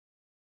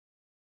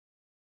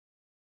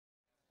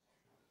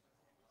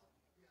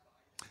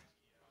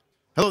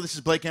Hello, this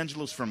is Blake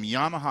Angelos from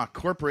Yamaha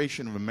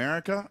Corporation of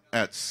America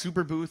at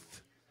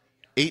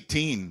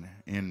Superbooth-18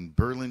 in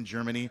Berlin,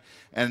 Germany.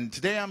 And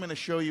today I'm going to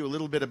show you a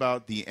little bit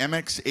about the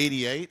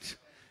MX88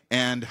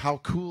 and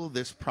how cool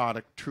this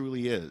product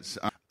truly is.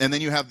 And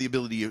then you have the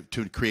ability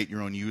to create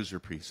your own user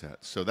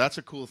presets. So that's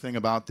a cool thing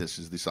about this,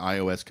 is this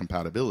iOS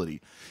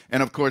compatibility.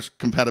 And of course,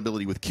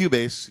 compatibility with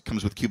Cubase. It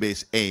comes with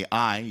Cubase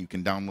AI. You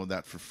can download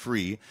that for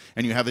free.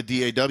 And you have a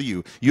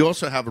DAW. You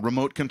also have a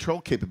remote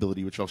control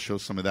capability, which I'll show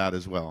some of that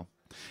as well.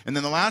 And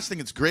then the last thing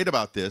that's great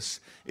about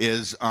this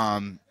is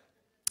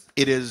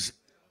it is,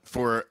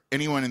 for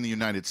anyone in the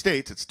United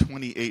States, it's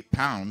 28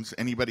 pounds.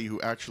 Anybody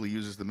who actually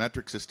uses the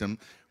metric system,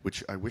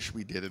 which I wish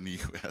we did in the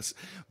US,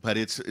 but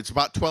it's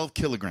about 12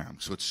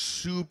 kilograms, so it's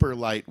super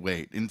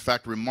lightweight. In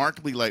fact,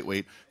 remarkably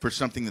lightweight for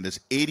something that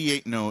is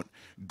 88 note,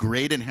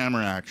 great in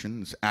hammer action.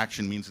 This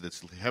action means that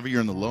it's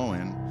heavier in the low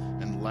end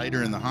and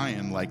lighter in the high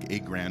end, like a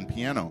grand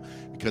piano.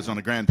 Because on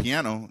a grand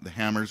piano, the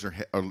hammers are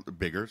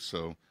bigger,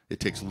 so it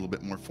takes a little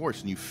bit more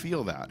force, and you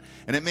feel that.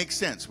 And it makes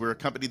sense. We're a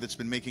company that's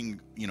been making,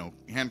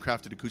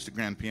 handcrafted acoustic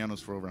grand pianos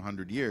for over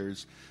 100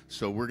 years,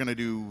 so we're going to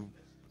do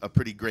a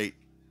pretty great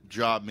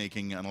job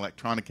making an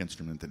electronic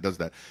instrument that does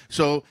that.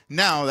 So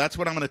now that's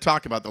what I'm going to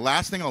talk about. The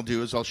last thing I'll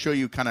do is I'll show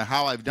you kind of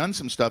how I've done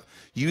some stuff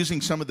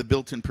using some of the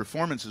built-in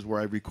performances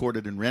where I've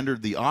recorded and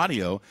rendered the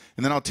audio,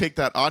 and then I'll take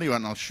that audio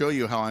and I'll show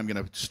you how I'm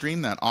going to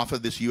stream that off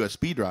of this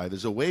USB drive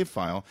as a WAV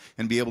file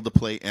and be able to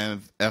play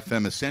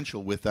FM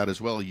Essential with that as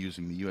well,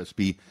 using the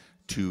USB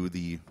to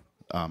the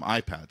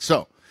iPad.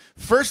 So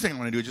first thing I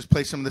want to do is just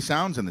play some of the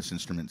sounds in this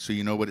instrument so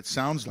you know what it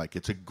sounds like.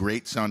 It's a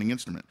great sounding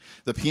instrument.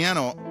 The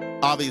piano,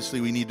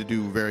 obviously we need to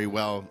do very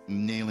well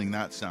nailing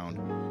that sound.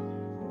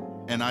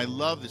 And I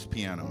love this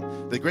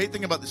piano. The great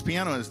thing about this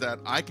piano is that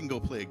I can go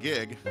play a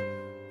gig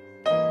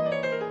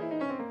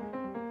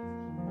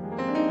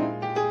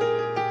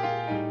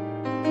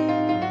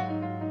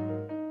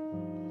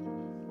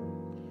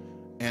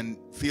and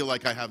feel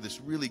like I have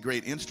this really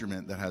great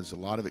instrument that has a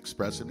lot of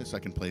expressiveness. I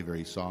can play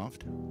very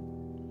soft.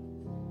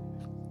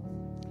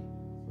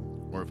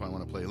 Or if I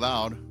want to play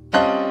loud.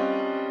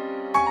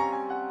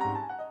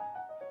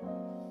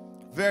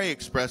 Very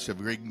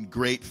expressive,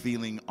 great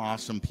feeling,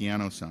 awesome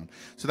piano sound.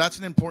 So that's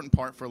an important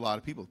part for a lot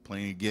of people,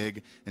 playing a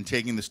gig and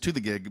taking this to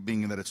the gig,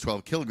 being that it's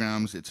 12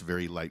 kilograms, it's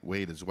very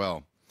lightweight as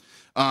well.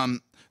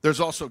 There's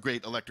also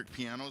great electric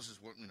pianos, is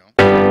what,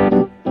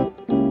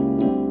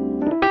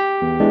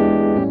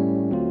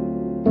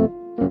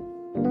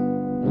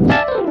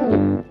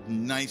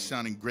 nice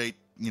sounding, great,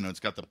 it's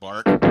got the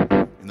bark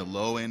in the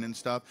low end and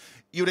stuff.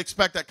 You would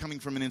expect that coming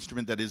from an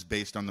instrument that is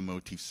based on the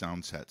Motif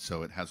sound set,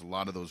 so it has a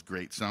lot of those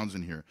great sounds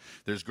in here.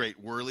 There's great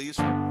whirlies.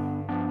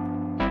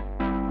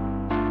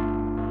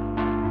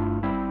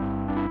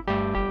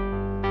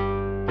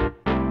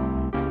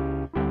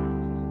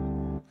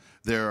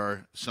 There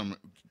are some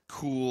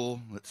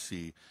cool,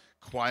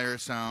 choir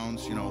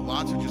sounds,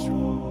 lots of just...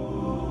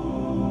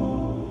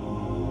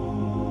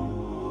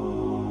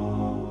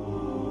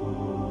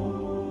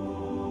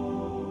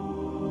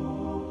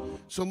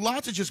 So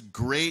lots of just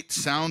great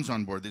sounds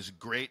on board. These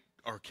great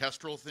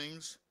orchestral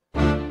things.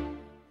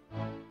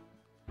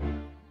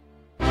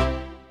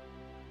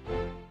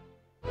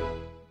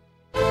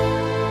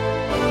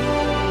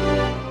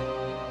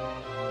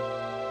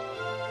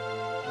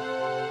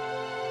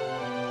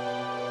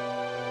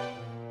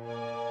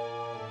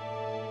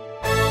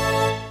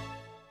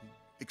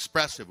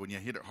 Expressive. When you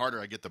hit it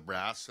harder, I get the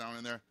brass sound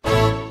in there.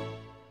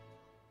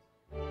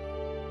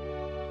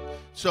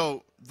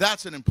 So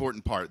that's an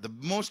important part. The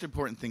most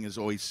important thing is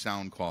always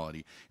sound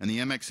quality, and the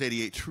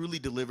MX88 truly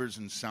delivers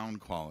in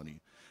sound quality.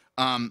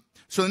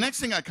 So the next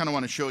thing I kind of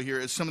want to show here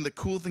is some of the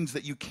cool things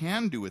that you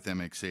can do with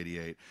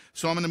MX88.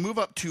 So I'm going to move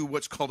up to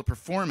what's called a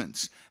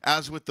performance.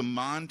 As with the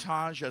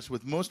Montage, as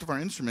with most of our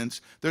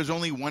instruments, there's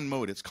only one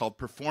mode. It's called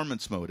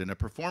performance mode, and a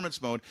performance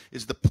mode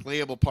is the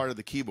playable part of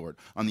the keyboard.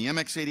 On the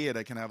MX88,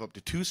 I can have up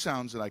to 2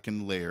 sounds that I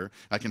can layer.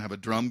 I can have a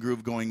drum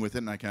groove going with it,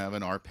 and I can have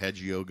an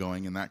arpeggio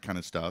going and that kind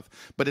of stuff.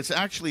 But it's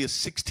actually a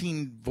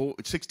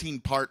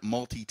 16-part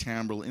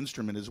multi-timbral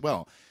instrument as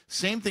well.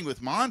 Same thing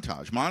with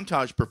Montage.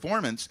 Montage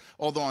performance,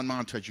 although on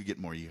Montage you get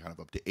more. You have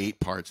up to 8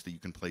 parts that you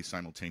can play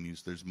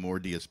simultaneous. There's more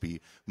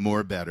DSP,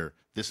 more better.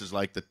 This is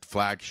like the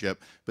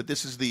flagship, but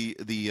this is the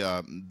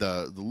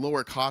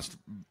lower cost,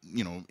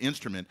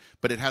 instrument,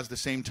 but it has the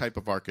same type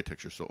of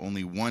architecture. So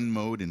only one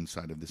mode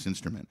inside of this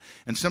instrument.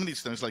 And some of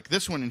these things, like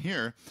this one in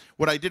here,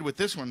 what I did with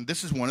this one,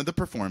 this is one of the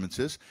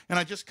performances, and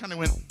I just kind of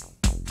went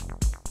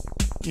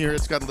here.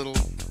 It's got a little.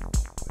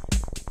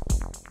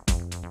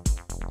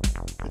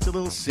 It's a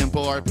little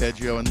simple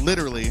arpeggio, and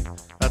literally,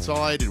 that's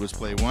all I did was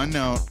play one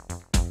note.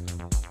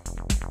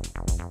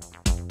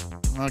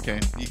 Okay,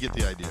 you get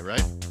the idea,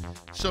 right?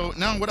 So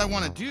now what I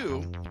want to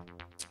do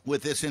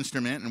with this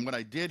instrument, and what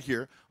I did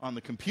here on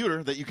the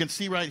computer, that you can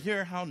see right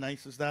here, how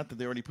nice is that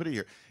they already put it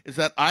here, is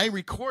that I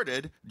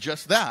recorded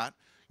just that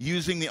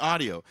using the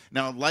audio.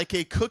 Now, like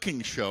a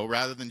cooking show,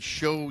 rather than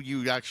show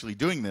you actually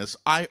doing this,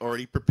 I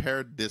already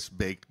prepared this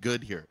baked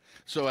good here.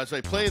 So as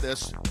I play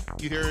this,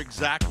 you hear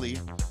exactly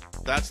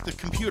That's the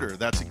computer.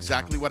 That's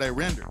exactly what I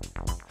rendered.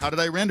 How did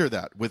I render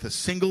that? With a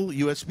single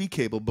USB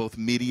cable, both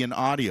MIDI and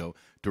audio,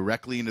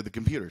 directly into the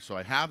computer. So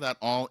I have that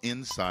all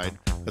inside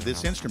of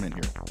this instrument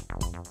here.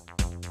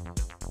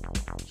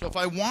 So if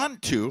I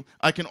want to,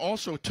 I can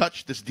also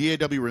touch this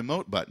DAW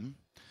remote button,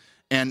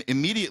 and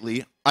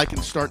immediately I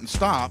can start and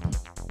stop,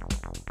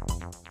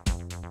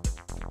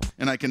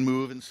 and I can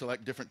move and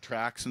select different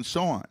tracks and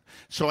so on.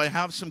 So I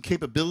have some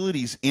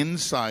capabilities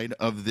inside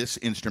of this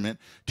instrument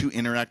to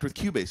interact with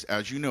Cubase.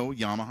 As you know,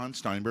 Yamaha and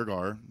Steinberg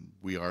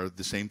we are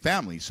the same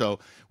family. So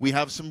we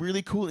have some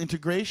really cool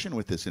integration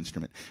with this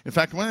instrument. In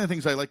fact, one of the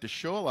things I like to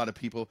show a lot of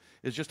people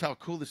is just how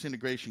cool this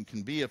integration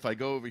can be. If I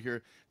go over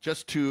here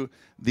just to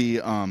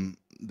the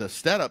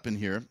setup in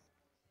here,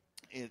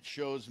 it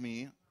shows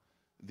me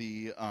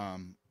the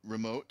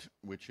remote,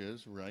 which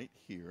is right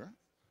here.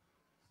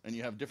 And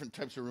you have different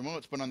types of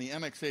remotes, but on the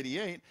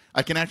MX88,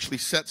 I can actually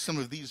set some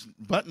of these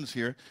buttons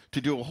here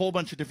to do a whole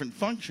bunch of different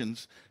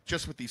functions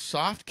just with these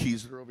soft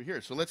keys that are over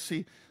here. So let's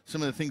see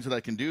some of the things that I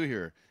can do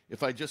here.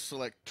 If I just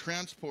select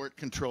transport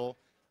control,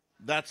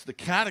 that's the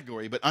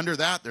category, but under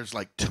that, there's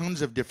like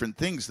tons of different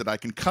things that I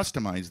can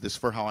customize this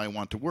for how I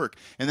want to work.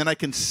 And then I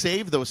can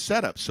save those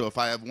setups. So if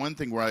I have one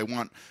thing where I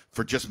want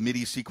for just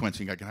MIDI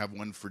sequencing, I can have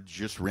one for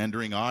just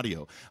rendering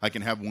audio. I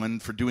can have one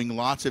for doing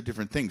lots of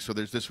different things. So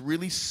there's this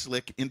really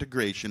slick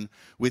integration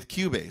with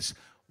Cubase.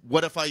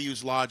 What if I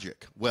use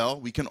Logic?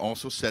 Well, we can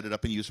also set it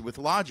up and use it with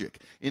Logic.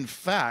 In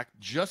fact,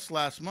 just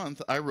last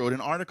month, I wrote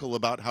an article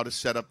about how to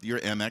set up your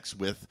MX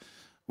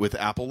with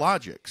Apple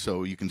Logic.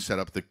 So you can set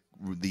up the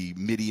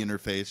MIDI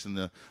interface and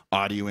the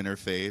audio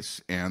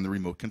interface and the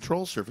remote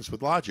control surface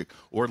with Logic,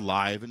 or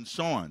Live and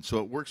so on. So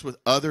it works with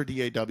other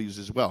DAWs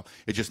as well.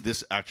 It just,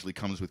 this actually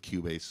comes with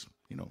Cubase,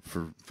 you know,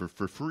 for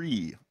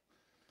free.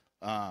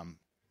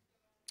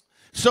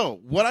 So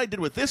what I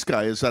did with this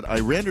guy is that I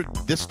rendered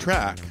this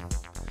track,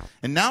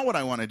 and now what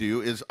I want to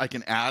do is I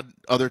can add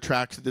other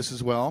tracks to this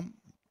as well.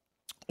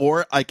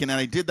 Or I can, and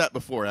I did that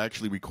before, I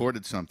actually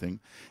recorded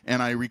something,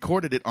 and I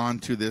recorded it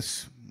onto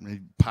this, I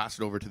passed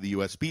it over to the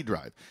USB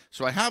drive.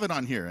 So I have it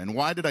on here, and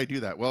why did I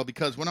do that? Well,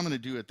 because what I'm going to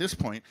do at this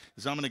point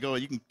is I'm going to go,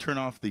 you can turn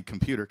off the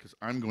computer, because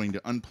I'm going to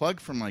unplug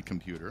from my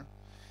computer,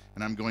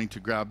 and I'm going to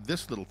grab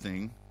this little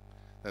thing,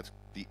 that's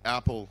the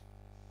Apple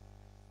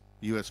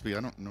USB.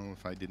 I don't know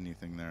if I did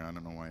anything there, I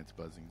don't know why it's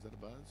buzzing. Is that a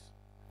buzz?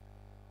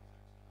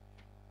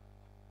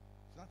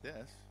 It's not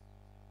this.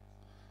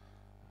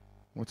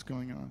 What's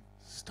going on?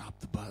 Stop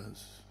the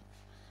buzz.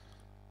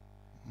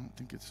 I don't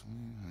think it's,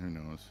 who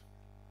knows.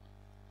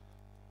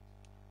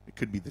 It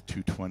could be the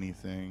 220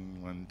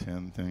 thing,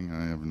 110 thing.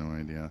 I have no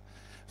idea.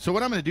 So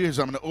what I'm going to do is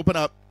I'm going to open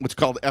up what's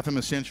called FM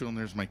Essential, and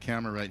there's my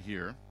camera right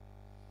here.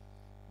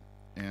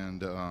 And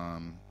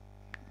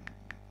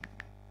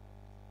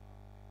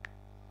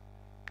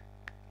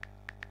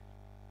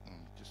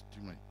just do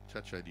my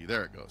Touch ID.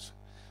 There it goes.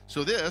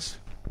 So this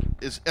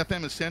is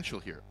FM Essential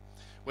here.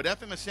 What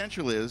FM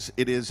Essential is,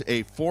 it is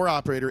a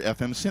 4-operator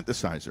FM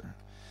synthesizer.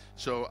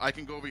 So I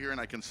can go over here and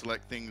I can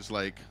select things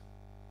like,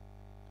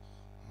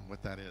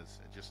 what that is,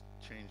 it just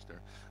changed there.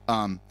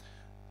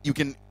 You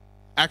can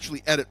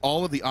actually edit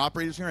all of the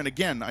operators here. And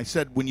again, I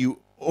said when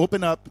you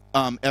open up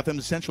FM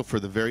Essential for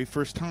the very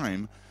first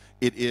time,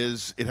 it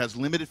has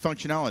limited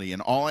functionality,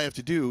 and all I have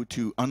to do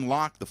to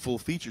unlock the full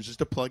features is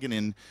to plug it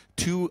in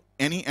to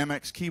any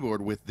MX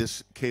keyboard with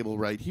this cable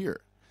right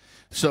here.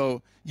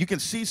 So you can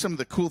see some of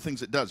the cool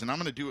things it does. And I'm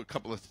going to do a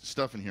couple of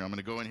stuff in here. I'm going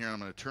to go in here and I'm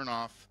going to turn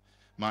off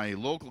my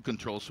local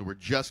control, so we're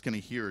just going to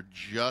hear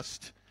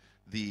just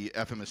the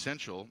FM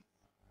Essential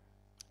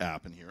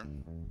app in here.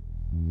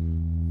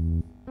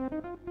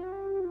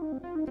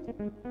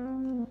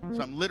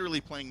 So I'm literally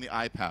playing the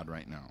iPad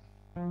right now.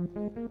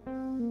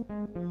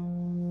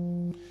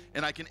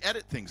 And I can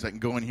edit things. I can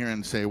go in here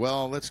and say,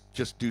 well, let's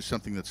just do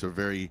something that's a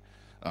very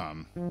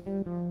I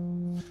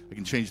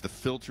can change the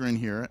filter in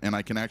here, and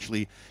I can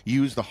actually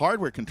use the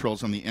hardware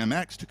controls on the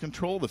MX to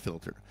control the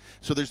filter.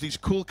 So there's these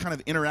cool kind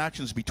of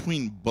interactions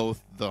between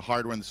both the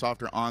hardware and the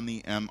software on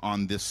the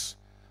on this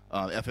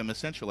FM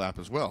Essential app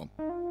as well.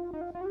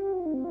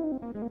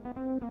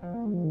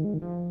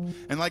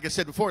 And like I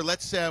said before,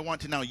 let's say I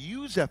want to now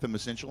use FM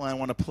Essential and I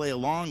want to play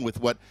along with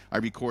what I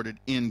recorded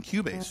in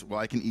Cubase. Well,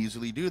 I can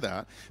easily do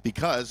that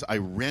because I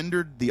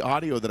rendered the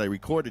audio that I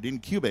recorded in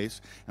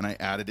Cubase and I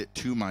added it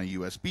to my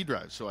USB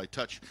drive. So I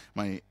touch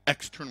my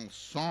external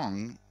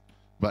song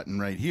button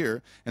right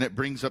here and it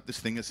brings up this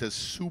thing that says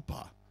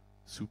Superbooth.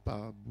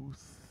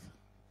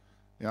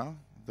 Yeah,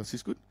 das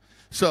ist gut.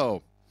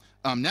 So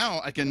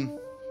now I can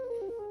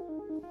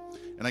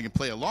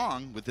play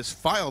along with this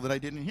file that I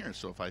did in here.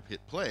 So if I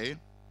hit play,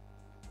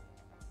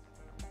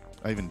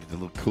 I even did a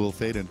little cool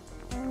fade in.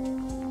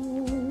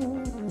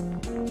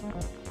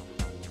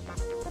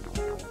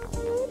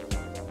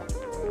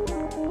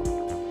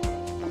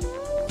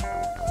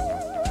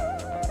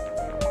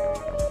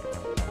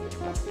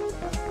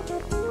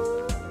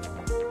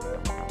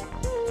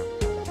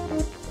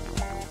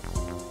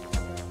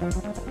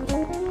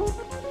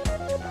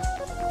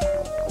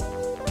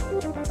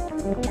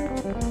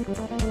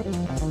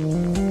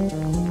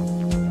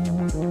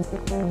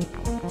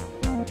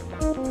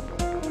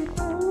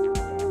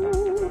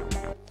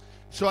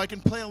 So I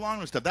can play along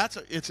with stuff.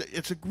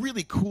 It's a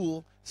really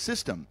cool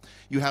system.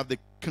 You have the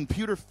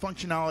computer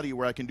functionality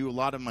where I can do a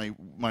lot of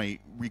my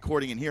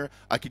recording in here.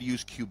 I could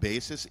use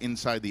Cubasis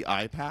inside the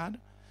iPad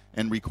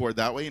and record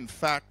that way. In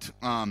fact,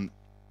 Cubasis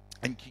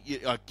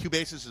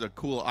is a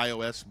cool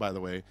iOS, by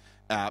the way,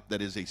 app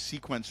that is a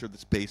sequencer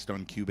that's based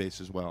on Cubase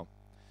as well.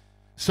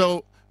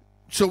 So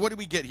what do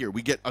we get here?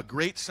 We get a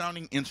great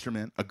sounding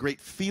instrument, a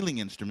great feeling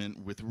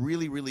instrument with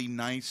really, really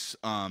nice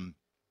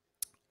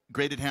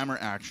graded hammer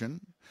action.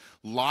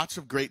 Lots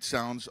of great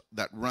sounds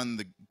that run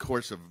the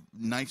course of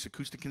nice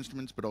acoustic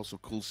instruments, but also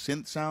cool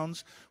synth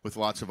sounds with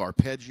lots of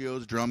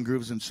arpeggios, drum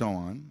grooves, and so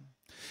on.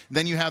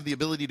 Then you have the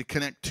ability to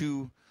connect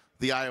to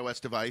the iOS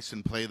device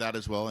and play that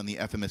as well in the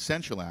FM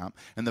Essential app.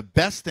 And the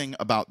best thing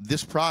about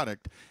this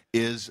product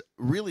is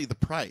really the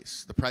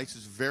price. The price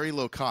is very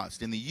low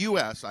cost. In the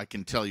US, I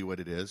can tell you what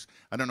it is.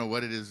 I don't know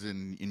what it is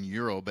in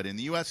Euro, but in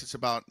the US, it's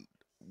about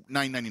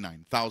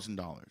 $999,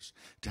 $1,000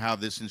 to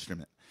have this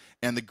instrument.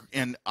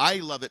 And I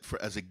love it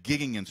as a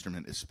gigging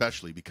instrument,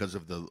 especially because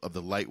of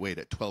the lightweight.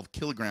 At 12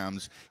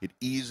 kilograms, it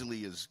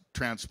easily is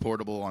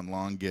transportable on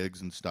long gigs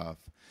and stuff.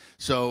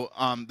 So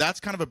that's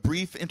kind of a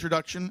brief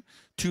introduction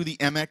to the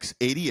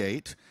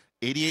MX88.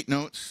 88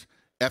 notes,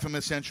 FM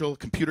Essential,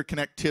 computer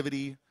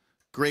connectivity,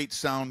 great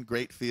sound,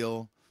 great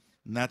feel.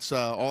 And that's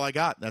all I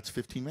got. That's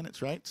 15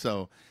 minutes, right?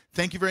 So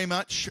thank you very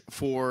much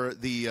for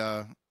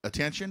the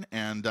attention.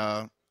 And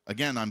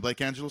again, I'm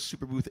Blake Angelos,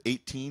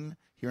 Superbooth-18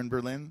 here in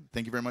Berlin.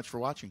 Thank you very much for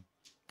watching.